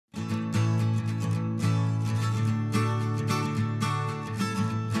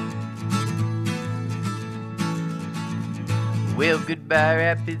Well, goodbye,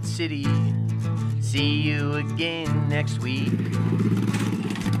 Rapid City. See you again next week.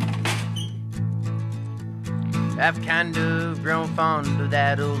 I've kind of grown fond of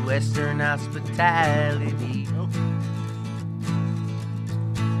that old Western hospitality.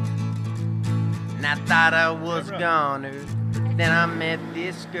 And I thought I was a goner, but then I met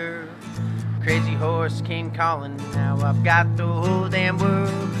this girl. Crazy horse came calling, now I've got the whole damn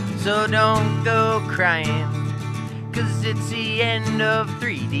world. So don't go crying, 'cause it's the end of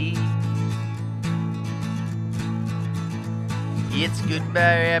 3D. It's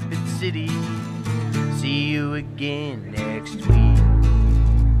goodbye, Rapid City. See you again next week.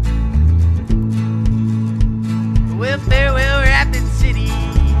 Well, farewell, Rapid City.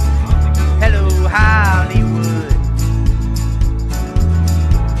 Hello, Hollywood.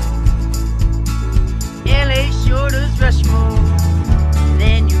 LA sure does rush more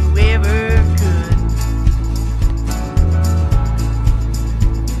than you ever could.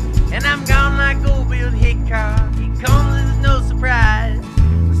 And I'm gone like old Bill Hickok. He comes as no surprise.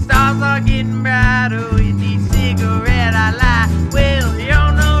 The stars are getting brighter with each cigarette I light. Well,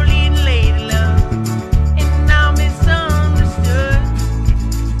 you're no leading lady, love, and I'm misunderstood.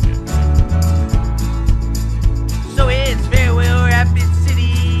 So it's farewell, Rapid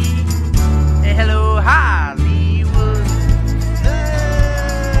City, and hello, Hollywood.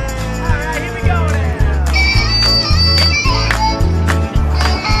 Alright, here we go now.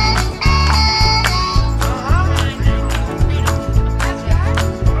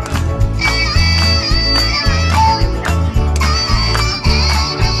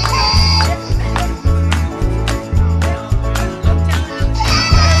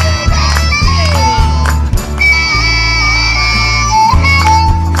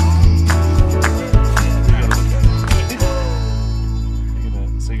 You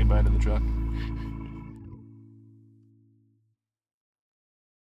gonna say goodbye to the truck?